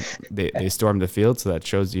 They stormed the field, so that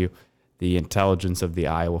shows you the intelligence of the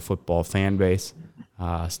Iowa football fan base,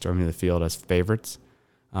 storming the field as favorites.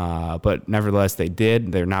 But nevertheless, they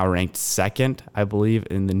did. They're now ranked second, I believe,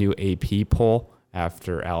 in the new AP poll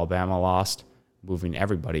after Alabama lost, moving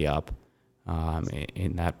everybody up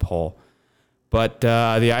in that poll. But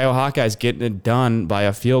the Iowa Hawkeyes getting it done by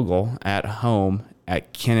a field goal at home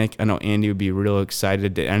at Kinnick. I know Andy would be real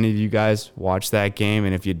excited. Did any of you guys watch that game?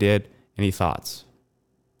 And if you did, Any thoughts?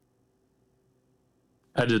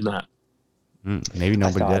 I did not. Maybe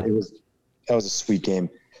nobody did. That was a sweet game.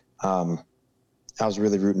 I was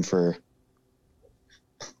really rooting for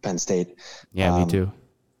Penn State. Yeah, me too.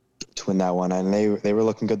 To win that one, and they were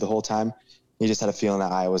looking good the whole time. You just had a feeling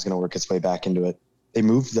that Iowa was going to work its way back into it. They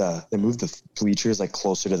moved the bleachers like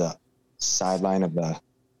closer to the sideline of the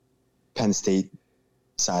Penn State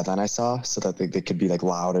sideline, I saw, so that they could be like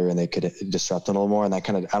louder and they could disrupt them a little more. And that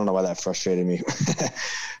kind of, I don't know why that frustrated me.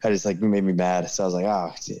 I just like made me mad. So I was like,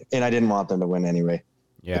 oh, and I didn't want them to win anyway.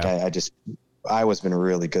 Yeah. Like Iowa's been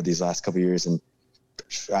really good these last couple of years, and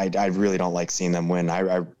I really don't like seeing them win. I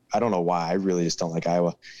don't know why. I really just don't like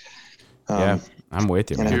Iowa. Yeah, I'm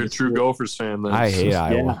with you, man. You're a true Gophers fan, then. I hate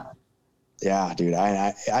Iowa. Yeah, dude.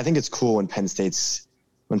 I think it's cool when Penn State's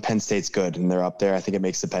good and they're up there. I think it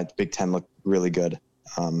makes the Big Ten look really good.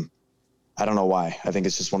 I don't know why. I think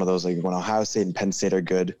it's just one of those, like, when Ohio State and Penn State are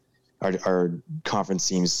good, our conference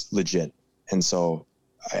seems legit. And so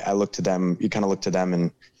I look to them. You kind of look to them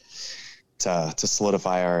and to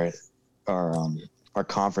solidify our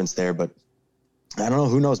conference there. But I don't know.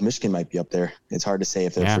 Who knows? Michigan might be up there. It's hard to say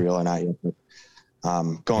if they're for real or not yet. But,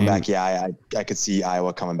 going back, I could see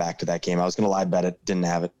Iowa coming back to that game. I was going to lie bet it. Didn't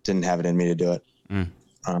have it in me to do it.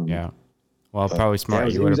 Yeah. Well, probably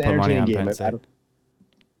smart. You would have put money on Penn State.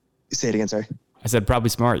 Say it again, sorry. I said probably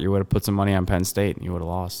smart. You would have put some money on Penn State and you would have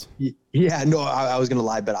lost. Yeah, no, I was going to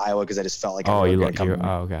lie bet Iowa because I just felt like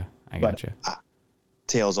okay. I got you.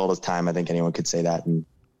 Tales old as time. I think anyone could say that and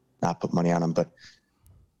not put money on them. But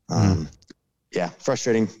yeah,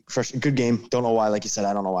 frustrating. Good game. Don't know why. Like you said,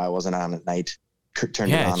 I don't know why I wasn't on at night.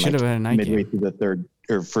 Turned it on. Should have been a night midway game. through the third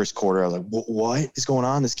or first quarter. I was like, what is going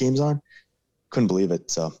on? This game's on. Couldn't believe it.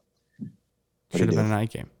 So should have been a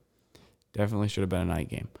night game. Definitely should have been a night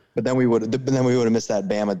game. But then we would have missed that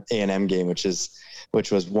Bama A&M game, which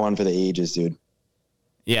was one for the ages, dude.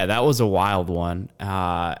 Yeah, that was a wild one.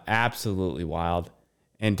 Absolutely wild.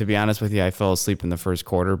 And to be honest with you, I fell asleep in the first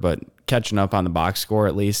quarter, but catching up on the box score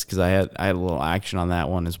at least, because I had a little action on that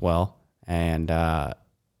one as well. And that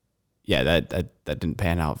didn't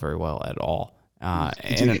pan out very well at all. I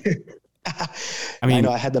mean,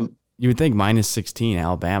 I had them. You would think minus 16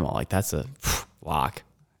 Alabama, like that's a lock.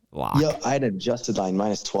 Yeah, I had adjusted line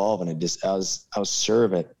minus 12, and I was sure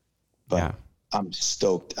of it. But yeah. I'm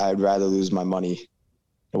stoked. I'd rather lose my money.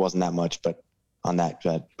 It wasn't that much, but on that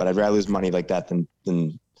bet. But I'd rather lose money like that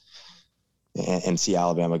than see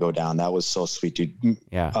Alabama go down. That was so sweet, dude.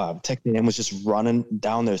 Yeah. Texas A&M was just running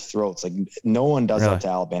down their throats. Like no one does that to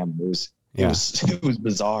Alabama. It was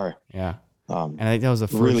bizarre. Yeah. And I think that was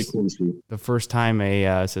the first time a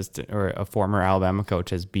assistant or a former Alabama coach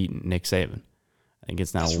has beaten Nick Saban. I think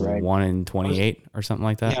it's now 1-28 or something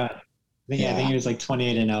like that. Yeah. I think he was like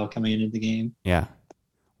 28-0 coming into the game. Yeah.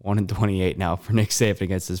 1-28 now for Nick Saban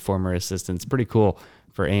against his former assistant. It's pretty cool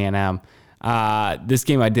for A&M. This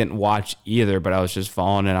game I didn't watch either, but I was just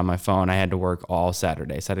following it on my phone. I had to work all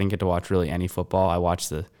Saturday, so I didn't get to watch really any football. I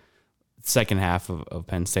watched the second half of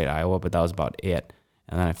Penn State, Iowa, but that was about it.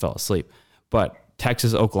 And then I fell asleep. But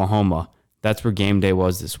Texas, Oklahoma, that's where game day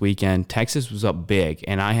was this weekend. Texas was up big,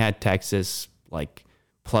 and I had Texas like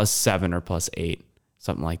 +7 or +8,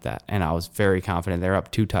 something like that. And I was very confident. They're up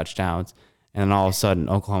 2 touchdowns. And then all of a sudden,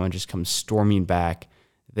 Oklahoma just comes storming back.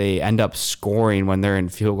 They end up scoring when they're in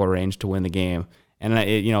field goal range to win the game. And,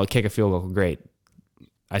 kick a field goal, great.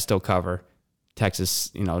 I still cover.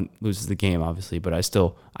 Texas, loses the game, obviously, but I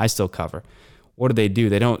still cover. What do?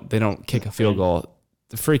 They don't kick a field goal.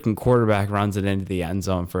 The freaking quarterback runs it into the end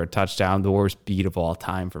zone for a touchdown, the worst beat of all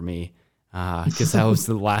time for me. Because that was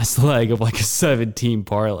the last leg of like a 7-team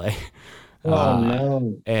parlay.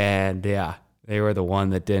 No. And yeah, they were the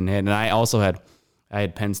one that didn't hit. And I also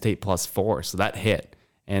had Penn State +4, so that hit.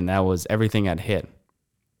 And that was everything I'd hit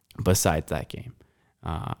besides that game.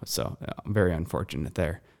 So very unfortunate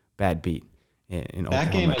there. Bad beat in that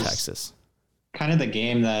Oklahoma, game is Texas. Kind of the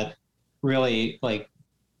game that really, like,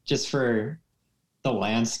 just for the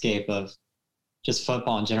landscape of just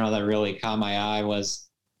football in general that really caught my eye was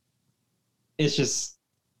it's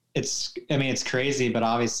crazy, but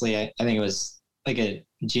obviously I think it was like a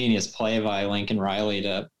genius play by Lincoln Riley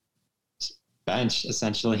to bench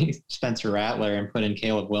essentially Spencer Rattler and put in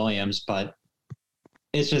Caleb Williams. But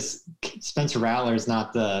it's just Spencer Rattler is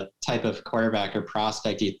not the type of quarterback or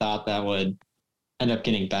prospect you thought that would end up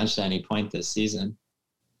getting benched at any point this season.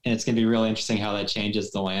 And it's going to be really interesting how that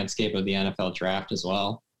changes the landscape of the NFL draft as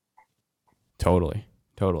well. Totally.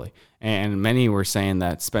 And many were saying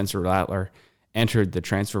that Spencer Rattler entered the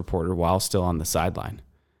transfer portal while still on the sideline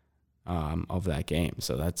of that game.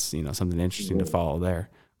 So that's, something interesting to follow there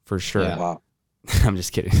for sure. Yeah. Wow. I'm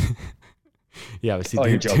just kidding. Yeah, but see, Oh,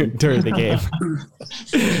 you're joking. during the game.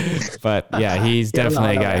 But yeah, he's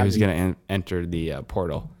definitely a guy who's going to enter the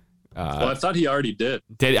portal. Well, I thought he already did.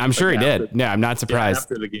 I'm sure he did. After- Yeah, I'm not Yeah, surprised.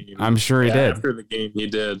 after the game. I'm sure he did. After the game, he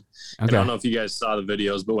did. And I Okay. don't know if you guys saw the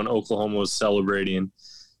videos, but when Oklahoma was celebrating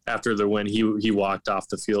after their win, he walked off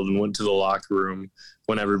the field and went to the locker room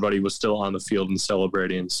when everybody was still on the field and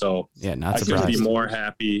celebrating. So Yeah, not I couldn't surprised. be more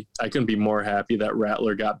happy. I couldn't be more happy that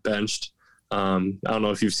Rattler got benched. I don't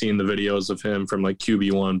know if you've seen the videos of him from like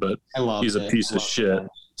QB1, but I love he's a it. piece I of love shit. it.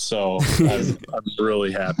 So I'm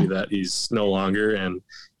really happy that he's no longer, and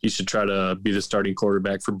he should try to be the starting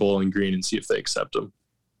quarterback for Bowling Green and see if they accept him.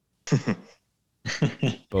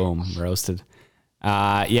 Boom, roasted.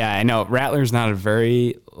 Yeah, I know Rattler's not a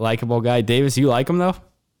very likable guy. Davis, you like him though?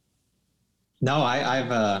 No,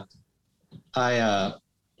 I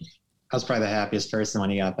was probably the happiest person when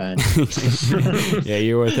he got benched. Yeah,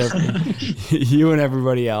 you were you and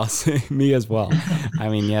everybody else, me as well. I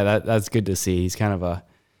mean, yeah, that's good to see. He's kind of a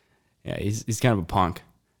he's kind of a punk,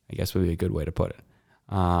 I guess would be a good way to put it.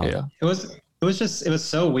 Yeah. It was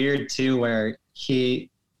so weird too, where he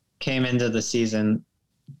came into the season,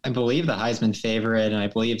 I believe the Heisman favorite, and I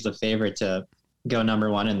believe the favorite to go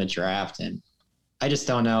number 1 in the draft. And I just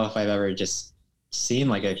don't know if I've ever just seen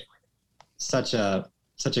like such a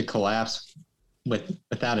collapse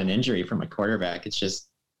without an injury from a quarterback. It's just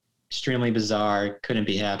extremely bizarre. Couldn't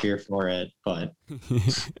be happier for it, but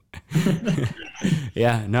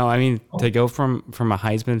Yeah, no, I mean to go from a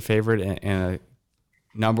Heisman favorite and a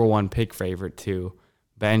number 1 pick favorite to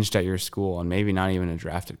benched at your school and maybe not even a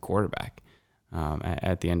drafted quarterback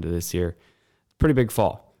at the end of this year, pretty big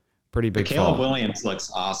fall. Pretty big fall. Caleb Williams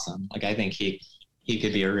looks awesome. Like I think he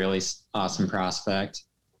could be a really awesome prospect.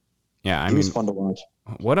 Yeah, I He mean, was fun to watch.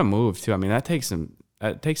 what a move too. I mean, that takes some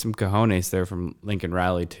cojones there from Lincoln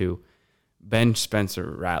Riley to bench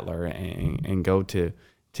Spencer Rattler and go to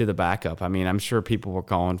the backup. I mean, I'm sure people were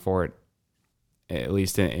calling for it, at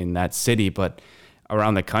least in that city, but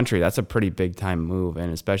around the country, that's a pretty big time move.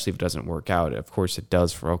 And especially if it doesn't work out, of course it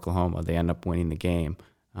does for Oklahoma. They end up winning the game.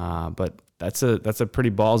 But that's a pretty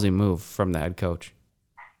ballsy move from the head coach.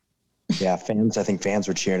 Yeah, I think fans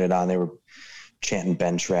were cheering it on. They were chanting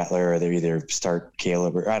bench Rattler, or they either start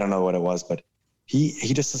Caleb, or I don't know what it was, but he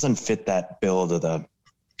just doesn't fit that bill of the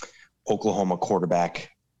Oklahoma quarterback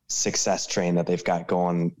success train that they've got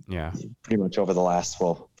going Yeah. pretty much over the last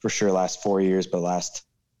 4 years, but last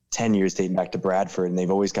 10 years dating back to Bradford. And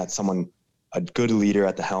they've always got a good leader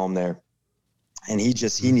at the helm there. And he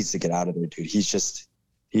needs to get out of there, dude. He's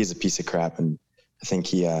a piece of crap. And I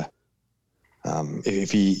think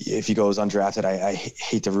if he goes undrafted, I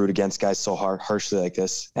hate to root against guys so harshly like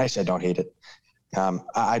this. Actually, I don't hate it.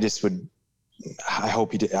 I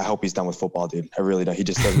hope he's done with football, dude. I really don't. He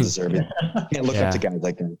just doesn't deserve it. You can't look up to guys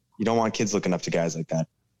like that. You don't want kids looking up to guys like that.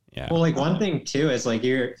 Yeah. Well, like one thing too is like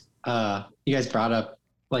you guys brought up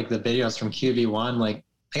like the videos from QB1. Like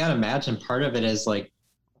I gotta imagine part of it is like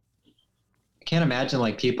I can't imagine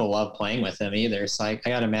like people love playing with him either. So I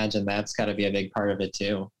gotta imagine that's got to be a big part of it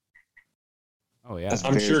too. Oh yeah. That's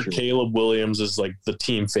I'm very sure true. Caleb Williams is like the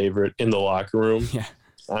team favorite in the locker room. Yeah.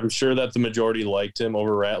 I'm sure that the majority liked him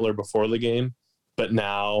over Rattler before the game, but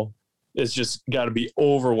now it's just got to be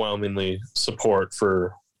overwhelmingly support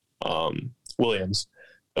for Williams,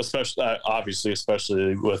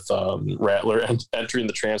 especially with Rattler entering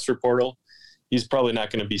the transfer portal. He's probably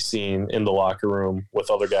not going to be seen in the locker room with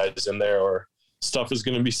other guys in there, or stuff is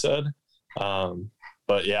going to be said.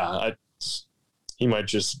 But yeah, he might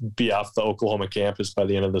just be off the Oklahoma campus by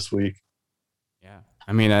the end of this week. Yeah.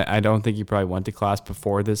 I mean, I don't think he probably went to class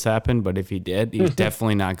before this happened, but if he did, he's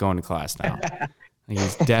definitely not going to class now. Like,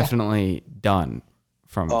 he's definitely done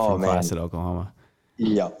from class at Oklahoma.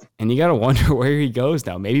 Yep. And you got to wonder where he goes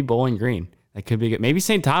now. Maybe Bowling Green. That could be good. Maybe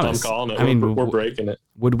St. Thomas. I'm calling it. I mean, we're breaking it.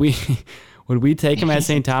 would we take him at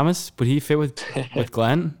St. Thomas? Would he fit with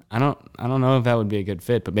Glenn? I don't know if that would be a good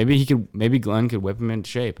fit, but maybe Glenn could whip him into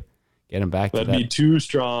shape, get him back to That'd that. be two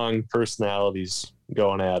strong personalities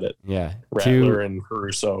going at it. Yeah. Rattler and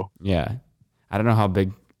Caruso. Yeah. I don't know how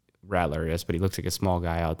big Rattler is, but he looks like a small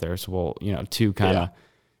guy out there. So two kind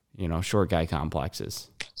of, short guy complexes.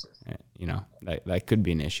 That could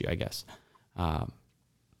be an issue, I guess. But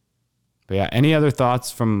yeah, any other thoughts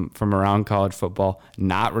from around college football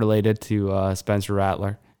not related to Spencer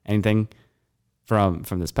Rattler? Anything from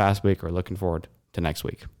this past week or looking forward to next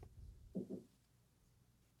week?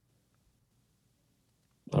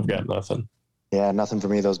 I've got nothing. Yeah, nothing for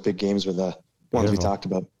me. Those big games were the ones we Beautiful. talked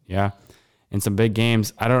about. Yeah. And some big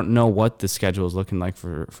games. I don't know what the schedule is looking like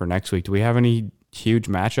for next week. Do we have any huge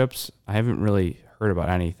matchups? I haven't really heard about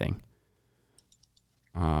anything.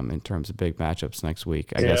 in terms of big matchups next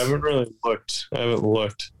week. I haven't really looked. Let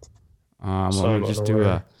me just do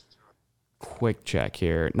a quick check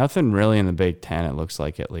here. Nothing really in the Big Ten, it looks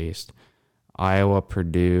like, at least. Iowa,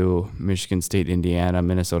 Purdue, Michigan State, Indiana,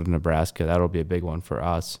 Minnesota, Nebraska. That'll be a big one for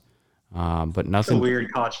us. But nothing. It's a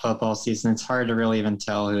weird college football season. It's hard to really even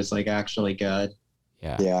tell who's like actually good.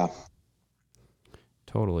 Yeah.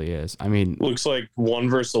 Totally is. I mean, looks like 1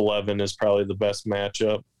 versus 11 is probably the best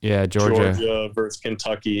matchup. Yeah, Georgia versus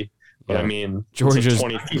Kentucky. But I mean, Georgia's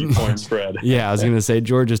 23 point spread. Yeah, I was going to say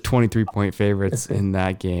Georgia's 23-point favorites in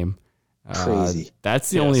that game. Crazy. That's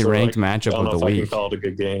the only ranked matchup of the week. I can call it a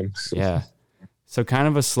good game. Yeah. So kind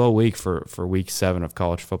of a slow week for week 7 of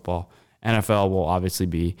college football. NFL will obviously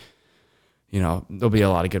be, there'll be a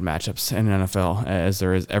lot of good matchups in NFL as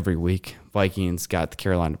there is every week. Vikings got the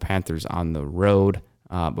Carolina Panthers on the road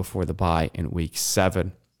before the bye in week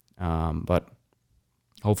 7. But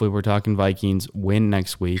hopefully we're talking Vikings win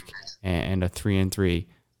next week and a 3-3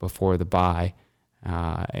 before the bye.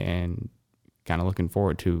 And kind of looking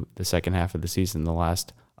forward to the second half of the season, the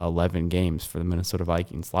last 11 games for the Minnesota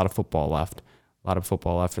Vikings. A lot of football left. For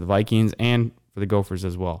the Vikings and for the Gophers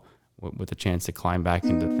as well, with a chance to climb back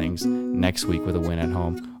into things next week with a win at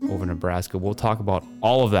home over Nebraska. We'll talk about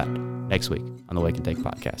all of that next week on the Wake and Take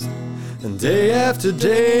podcast. And day after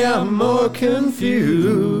day, I'm more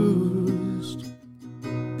confused.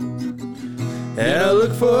 And I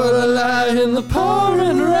look for the light in the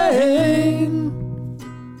pouring rain.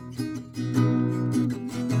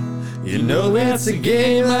 You know it's a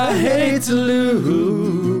game I hate to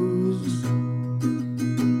lose.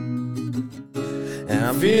 And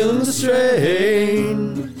I'm feeling the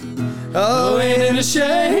strain. Oh, ain't it a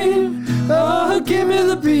shame? Oh, give me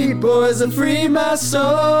the beat, boys, and free my soul.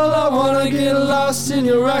 I wanna get lost in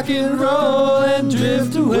your rock and roll and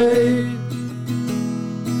drift away.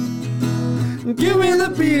 Give me the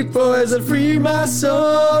beat, boys, and free my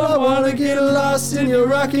soul. I wanna get lost in your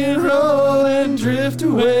rock and roll and drift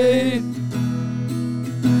away.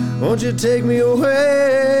 Won't you take me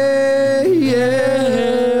away? Yeah.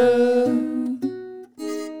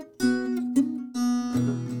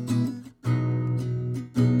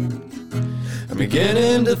 I'm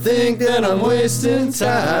beginning to think that I'm wasting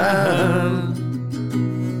time.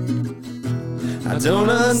 I don't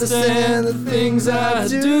understand the things I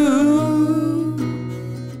do.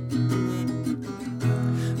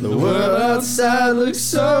 The world outside looks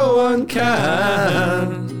so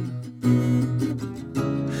unkind.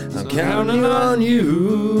 I'm counting on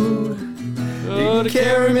you to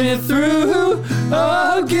carry me through.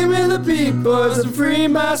 Oh, give me the beat, boys, and free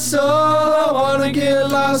my soul. I wanna get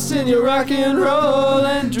lost in your rock and roll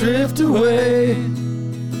and drift away.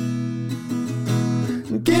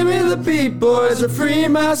 Give me the beat, boys, and free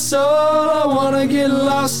my soul. I wanna get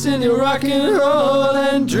lost in your rock and roll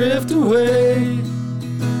and drift away.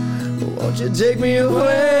 Won't you take me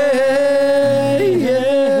away?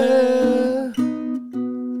 Yeah.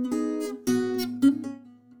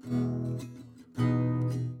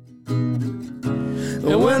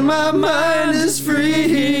 And when my mind is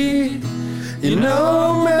free,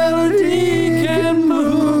 melody can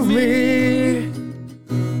move me.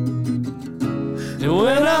 And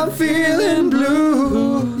when I'm feeling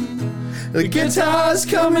blue, the guitar's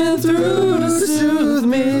coming through to soothe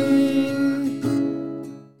me.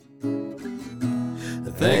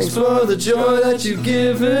 Thanks for the joy that you've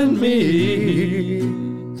given me.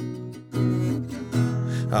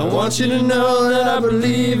 I want you to know that I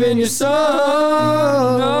believe in your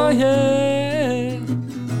song. Oh yeah.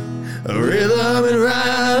 A rhythm and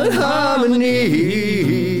rhyme and harmony.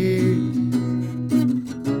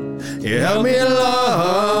 You help me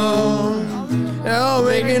along. Oh,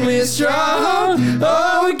 making me strong.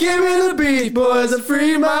 Oh, give me the beat, boys, and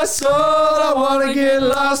free my soul. I wanna get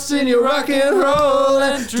lost in your rock and roll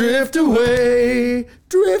and drift away.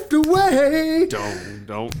 Drift away. Don't.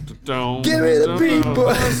 Give me the beat,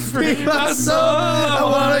 boys, free my soul. I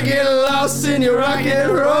wanna get lost in your rock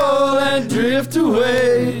and roll and drift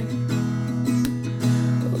away.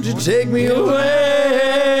 Won't you take me away?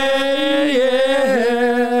 Yeah.